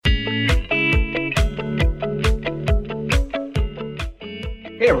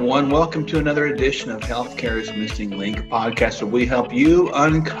everyone, welcome to another edition of Healthcare's Missing Link, a podcast where we help you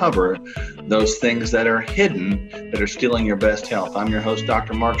uncover those things that are hidden that are stealing your best health. I'm your host,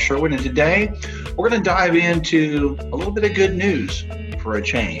 Dr. Mark Sherwood, and today we're going to dive into a little bit of good news for a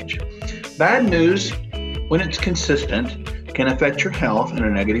change. Bad news, when it's consistent, can affect your health in a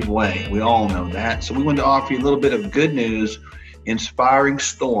negative way. We all know that. So we want to offer you a little bit of good news, inspiring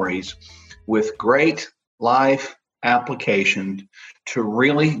stories with great life application to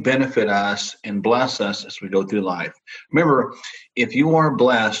really benefit us and bless us as we go through life. Remember, if you are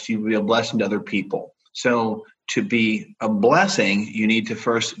blessed, you will be a blessing to other people. So to be a blessing, you need to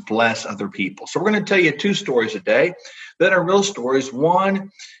first bless other people. So we're going to tell you two stories today that are real stories. One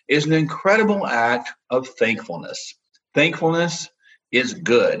is an incredible act of thankfulness. Thankfulness is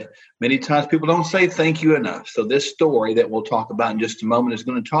good. Many times people don't say thank you enough. So this story that we'll talk about in just a moment is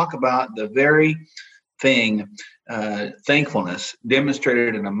going to talk about the very thing, thankfulness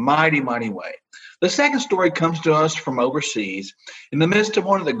demonstrated in a mighty, mighty way. The second story comes to us from overseas in the midst of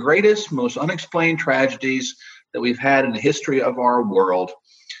one of the greatest, most unexplained tragedies that we've had in the history of our world.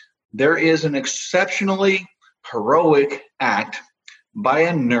 There is an exceptionally heroic act by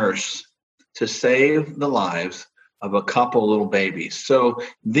a nurse to save the lives of a couple little babies. So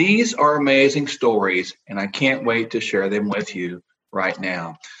these are amazing stories, and I can't wait to share them with you right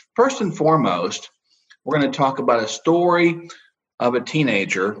now. First and foremost, we're going to talk about a story of a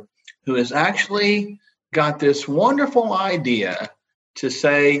teenager who has actually got this wonderful idea to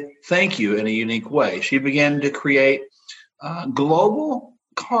say thank you in a unique way. She began to create a global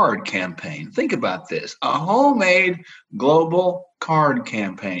card campaign. Think about this, a homemade global card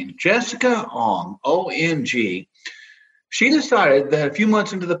campaign. Jessica Ong, OMG. She decided that a few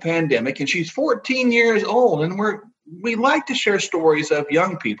months into the pandemic, and she's 14 years old, and we like to share stories of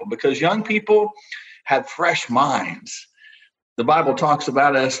young people because young people have fresh minds. The Bible talks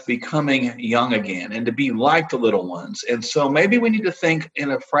about us becoming young again and to be like the little ones. And so maybe we need to think in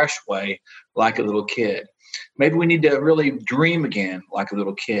a fresh way like a little kid. Maybe we need to really dream again like a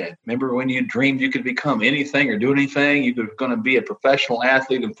little kid. Remember when you dreamed you could become anything or do anything? You were going to be a professional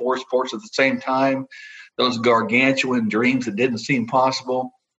athlete in 4 sports at the same time. Those gargantuan dreams that didn't seem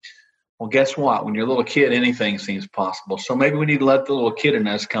possible. Well, guess what? When you're a little kid, anything seems possible. So maybe we need to let the little kid in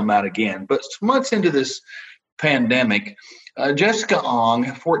us come out again. But months into this pandemic, Jessica Ong,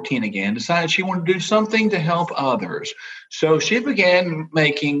 14 again, decided she wanted to do something to help others. So she began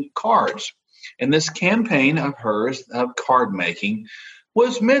making cards. And this campaign of hers, of card making,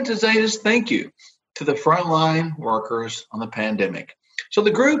 was meant to say this thank you to the frontline workers on the pandemic. So the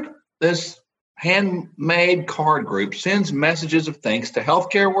group, this handmade card group, sends messages of thanks to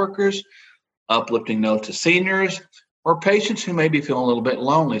healthcare workers, uplifting notes to seniors, or patients who may be feeling a little bit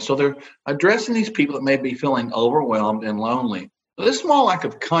lonely. So they're addressing these people that may be feeling overwhelmed and lonely. This small act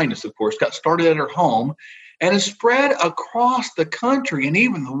of kindness, of course, got started at her home and has spread across the country and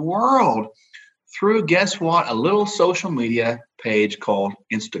even the world through, guess what, a little social media page called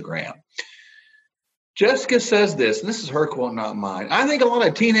Instagram. Jessica says this, and this is her quote, not mine. I think a lot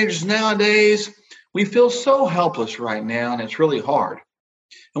of teenagers nowadays, we feel so helpless right now, and it's really hard.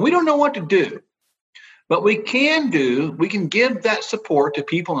 And we don't know what to do. But we can give that support to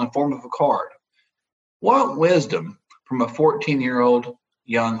people in the form of a card. What wisdom from a 14-year-old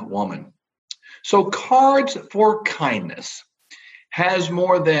young woman. So Cards for Kindness has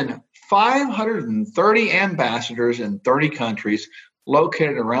more than 530 ambassadors in 30 countries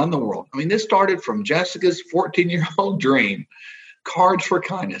located around the world. I mean, this started from Jessica's 14-year-old dream, Cards for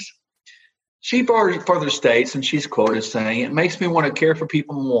Kindness. She further states, and she's quoted as saying, it makes me want to care for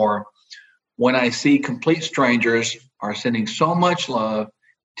people more when I see complete strangers are sending so much love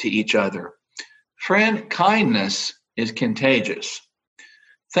to each other. Friend, kindness is contagious.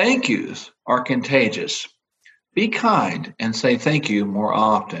 Thank yous are contagious. Be kind and say thank you more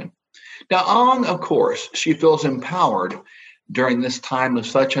often. Now, Ong, of course, she feels empowered during this time of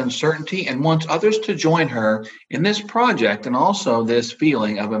such uncertainty and wants others to join her in this project and also this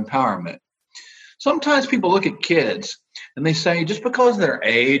feeling of empowerment. Sometimes people look at kids and they say just because of their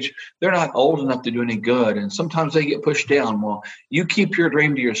age, they're not old enough to do any good. And sometimes they get pushed down. Well, you keep your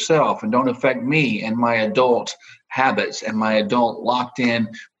dream to yourself and don't affect me and my adult habits and my adult locked in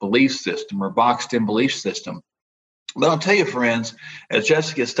belief system or boxed in belief system. But I'll tell you, friends, as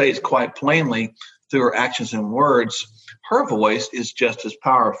Jessica states quite plainly through her actions and words, her voice is just as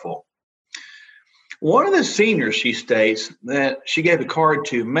powerful. One of the seniors, she states, that she gave a card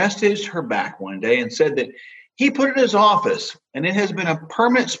to messaged her back one day and said that he put it in his office and it has been a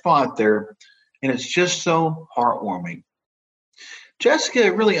permanent spot there, and it's just so heartwarming.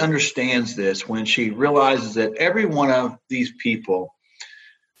 Jessica really understands this when she realizes that every one of these people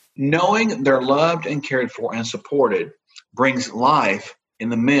Knowing they're loved and cared for and supported brings life in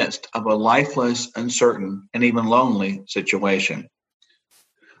the midst of a lifeless, uncertain, and even lonely situation.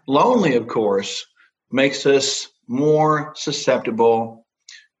 Lonely, of course, makes us more susceptible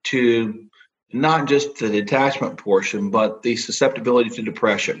to not just the detachment portion, but the susceptibility to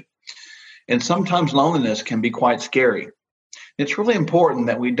depression. And sometimes loneliness can be quite scary. It's really important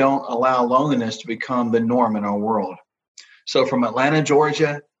that we don't allow loneliness to become the norm in our world. So from Atlanta,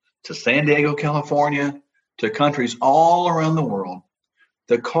 Georgia, to San Diego, California, to countries all around the world,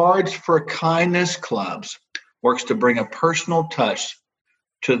 the Cards for Kindness Clubs works to bring a personal touch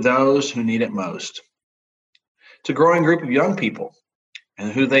to those who need it most. It's a growing group of young people,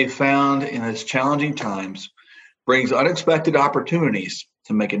 and who they found in its challenging times brings unexpected opportunities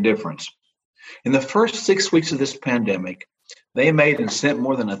to make a difference. In the first 6 weeks of this pandemic, they made and sent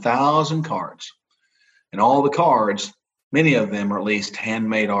more than 1,000 cards. And all the cards, many of them are at least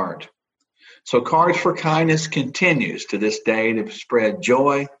handmade art. So Cards for Kindness continues to this day to spread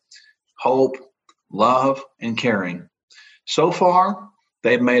joy, hope, love, and caring. So far,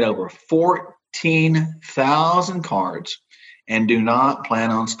 they've made over 14,000 cards and do not plan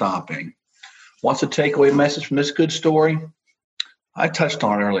on stopping. What's the takeaway message from this good story? I touched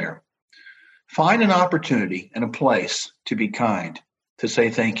on it earlier. Find an opportunity and a place to be kind, to say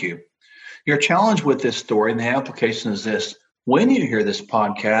thank you. Your challenge with this story and the application is this. When you hear this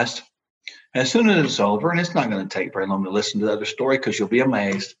podcast, as soon as it's over, and it's not going to take very long to listen to the other story because you'll be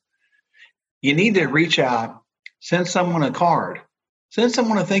amazed, you need to reach out, send someone a card, send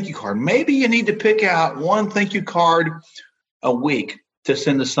someone a thank you card. Maybe you need to pick out one thank you card a week to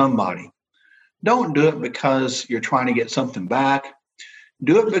send to somebody. Don't do it because you're trying to get something back.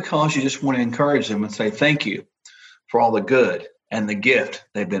 Do it because you just want to encourage them and say thank you for all the good and the gift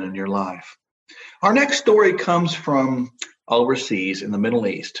they've been in your life. Our next story comes from overseas in the Middle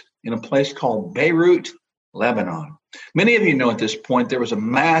East, in a place called Beirut, Lebanon. Many of you know at this point there was a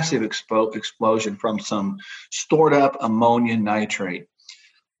massive explosion from some stored up ammonium nitrate.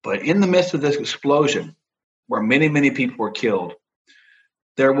 But in the midst of this explosion, where many, many people were killed,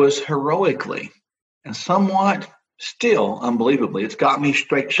 there was heroically and somewhat still, unbelievably, it's got me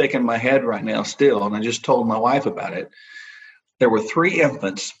straight shaking my head right now still, and I just told my wife about it. There were 3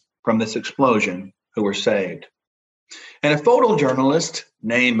 infants from this explosion who were saved. And a photojournalist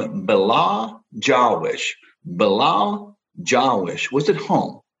named Bilal Jawish was at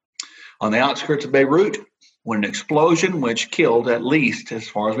home on the outskirts of Beirut when an explosion which killed at least, as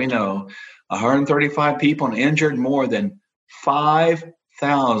far as we know, 135 people and injured more than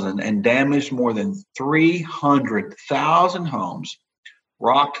 5,000 and damaged more than 300,000 homes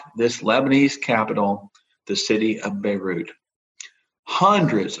rocked this Lebanese capital, the city of Beirut.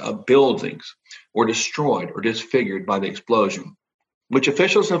 Hundreds of buildings were destroyed or disfigured by the explosion, which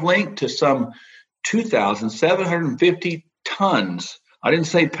officials have linked to some 2,750 tons. I didn't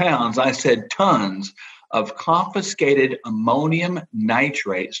say pounds, I said tons of confiscated ammonium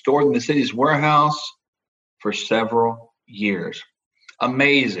nitrate stored in the city's warehouse for several years.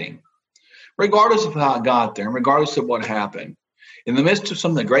 Amazing. Regardless of how it got there, and regardless of what happened, in the midst of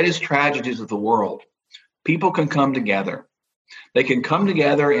some of the greatest tragedies of the world, people can come together. They can come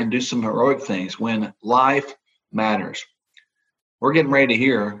together and do some heroic things when life matters. We're getting ready to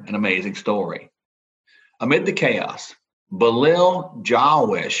hear an amazing story. Amid the chaos, Bilal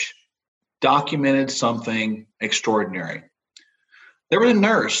Jawish documented something extraordinary. There was a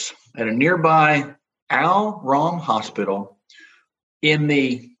nurse at a nearby Al Ram hospital in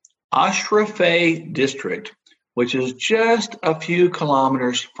the Ashrafeh district, which is just a few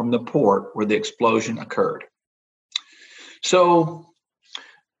kilometers from the port where the explosion occurred. So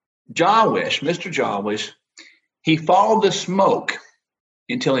Mr. Jawish, he followed the smoke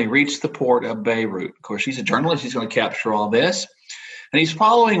until he reached the port of Beirut. Of course, he's a journalist. He's going to capture all this. And he's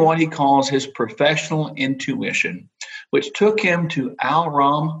following what he calls his professional intuition, which took him to Al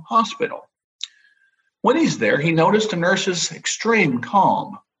Ram Hospital. When he's there, he noticed a nurse's extreme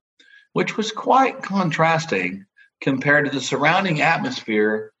calm, which was quite contrasting compared to the surrounding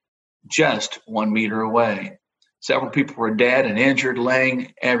atmosphere just 1 meter away. Several people were dead and injured,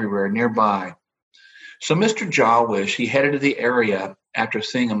 laying everywhere nearby. So Mr. Jawish, he headed to the area after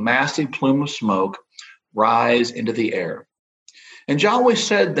seeing a massive plume of smoke rise into the air. And Jawish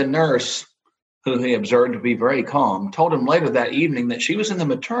said the nurse, who he observed to be very calm, told him later that evening that she was in the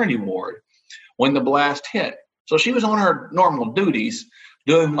maternity ward when the blast hit. So she was on her normal duties,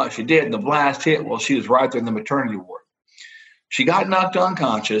 doing what she did, and the blast hit while she was right there in the maternity ward. She got knocked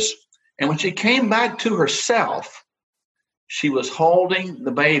unconscious, and when she came back to herself, she was holding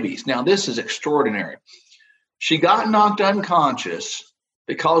the babies. Now, this is extraordinary. She got knocked unconscious,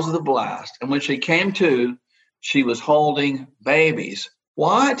 because of the blast. And when she came to, she was holding babies.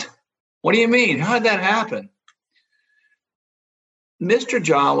 What? What do you mean? How did that happen? Mr.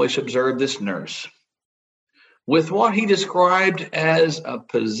 Jawish observed this nurse with what he described as a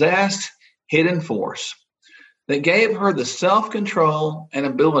possessed hidden force that gave her the self-control and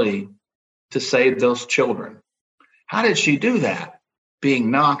ability to save those children. How did she do that?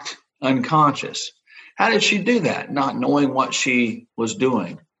 Being knocked unconscious. How did she do that? Not knowing what she was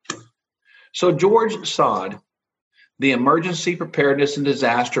doing. So George Sod, the emergency preparedness and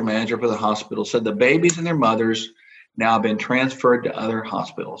disaster manager for the hospital, said the babies and their mothers now have been transferred to other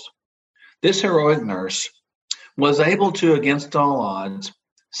hospitals. This heroic nurse was able to, against all odds,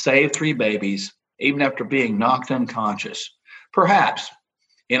 save 3 babies, even after being knocked unconscious. Perhaps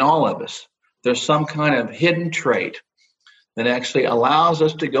in all of us, there's some kind of hidden trait that actually allows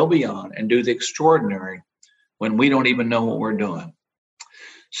us to go beyond and do the extraordinary when we don't even know what we're doing.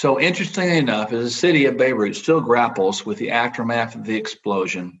 So interestingly enough, as the city of Beirut still grapples with the aftermath of the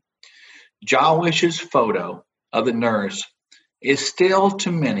explosion, Jawish's photo of the nurse is still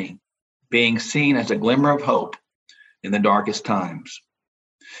to many being seen as a glimmer of hope in the darkest times.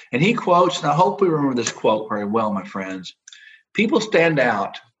 And he quotes, and I hope we remember this quote very well, my friends, people stand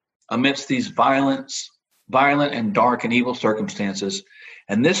out amidst these violent and dark and evil circumstances,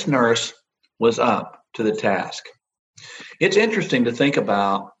 and this nurse was up to the task. It's interesting to think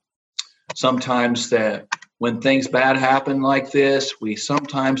about sometimes that when things bad happen like this, we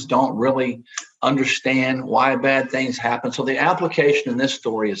sometimes don't really understand why bad things happen. So the application in this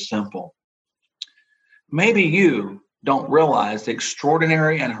story is simple. Maybe you don't realize the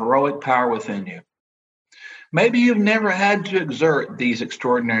extraordinary and heroic power within you. Maybe you've never had to exert these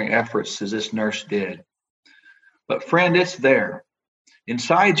extraordinary efforts as this nurse did. But friend, it's there.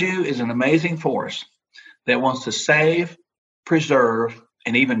 Inside you is an amazing force that wants to save, preserve,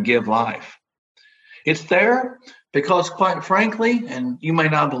 and even give life. It's there because, quite frankly, and you may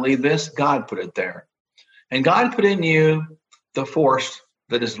not believe this, God put it there. And God put in you the force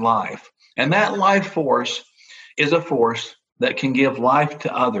that is life. And that life force is a force that can give life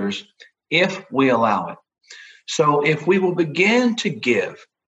to others if we allow it. So if we will begin to give,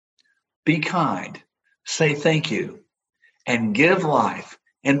 be kind, say thank you, and give life,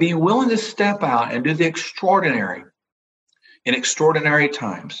 and be willing to step out and do the extraordinary in extraordinary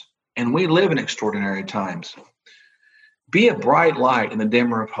times. And we live in extraordinary times. Be a bright light in the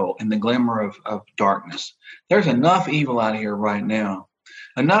dimmer of hope, in the glimmer of darkness. There's enough evil out here right now,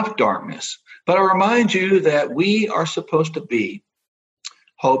 enough darkness. But I remind you that we are supposed to be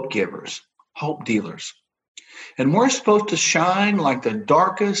hope givers, hope dealers. And we're supposed to shine like the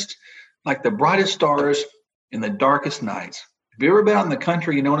darkest, like the brightest stars in the darkest nights. If you've ever been out in the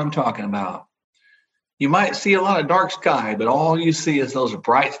country, you know what I'm talking about. You might see a lot of dark sky, but all you see is those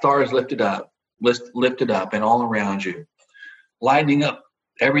bright stars lifted up and all around you, lighting up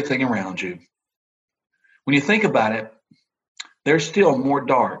everything around you. When you think about it, there's still more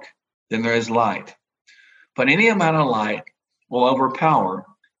dark than there is light. But any amount of light will overpower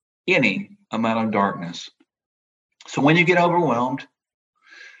any amount of darkness. So when you get overwhelmed,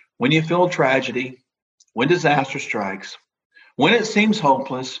 when you feel tragedy, when disaster strikes, when it seems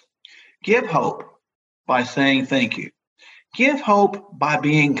hopeless, give hope by saying thank you. Give hope by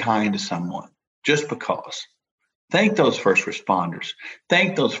being kind to someone, just because. Thank those first responders.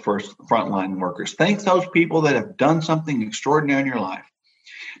 Thank those first frontline workers. Thank those people that have done something extraordinary in your life.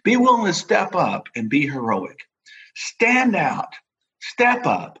 Be willing to step up and be heroic. Stand out, step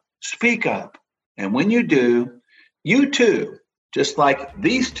up, speak up. And when you do, you too, just like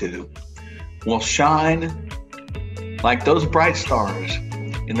these two, will shine like those bright stars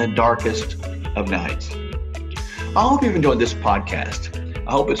in the darkest of nights. I hope you've enjoyed this podcast.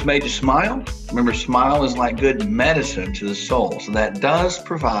 I hope it's made you smile. Remember, smile is like good medicine to the soul. So that does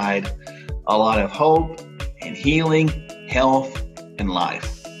provide a lot of hope and healing, health, and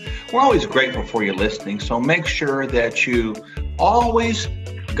life. We're always grateful for you listening. So make sure that you always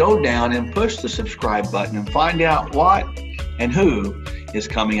go down and push the subscribe button and find out what and who is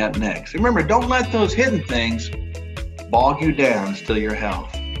coming up next. Remember, don't let those hidden things bog you down and steal your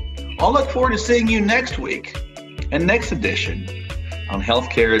health. I'll look forward to seeing you next week and next edition on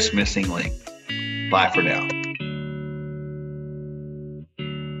Healthcare's Missing Link. Bye for now.